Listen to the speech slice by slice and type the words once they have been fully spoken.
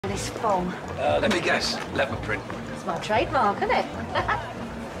this thong? Let me guess. Leopard print. It's my trademark, isn't it?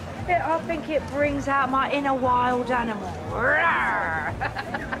 I think it brings out my inner wild animal.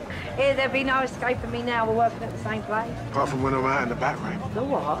 Here, there'd be no escaping me now. We're working at the same place. Apart from when I'm out in the back room. The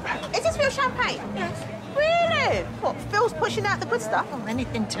what? Is this real champagne? Yes. Really? What, Phil's pushing out the good stuff? Oh,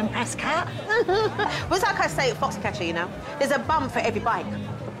 anything to impress Cat. Was like I say at Foxcatcher, you know? There's a bum for every bike.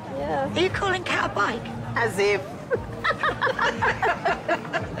 Yeah. Are you calling Cat a bike? As if.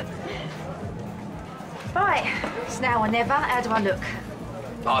 Right, it's now or never. How do I look?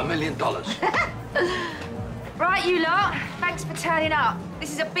 $1 million. Right, you lot. Thanks for turning up.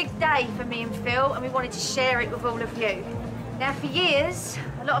 This is a big day for me and Phil, and we wanted to share it with all of you. Now, for years,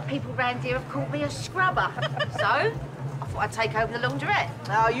 a lot of people around here have called me a scrubber. So, I thought I'd take over the laundrette.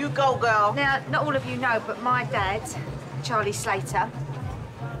 Oh, you go, girl. Now, not all of you know, but my dad, Charlie Slater,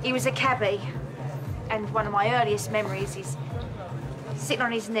 he was a cabbie. And one of my earliest memories is sitting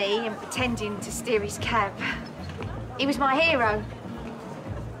on his knee and pretending to steer his cab. He was my hero.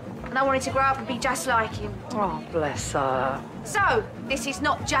 And I wanted to grow up and be just like him. Oh, bless her. So, this is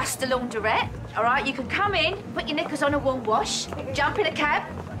not just a laundrette, all right? You can come in, put your knickers on a warm wash, jump in a cab,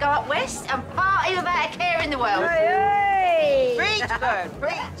 go up west and party without a care in the world. Hey! Preach, bird,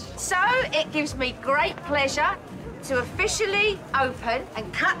 preach. So, it gives me great pleasure to officially open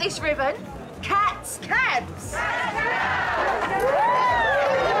and cut this ribbon, Cat's Cabs.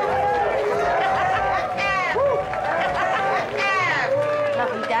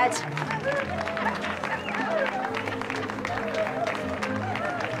 Love you, Dad.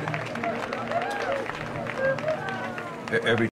 Every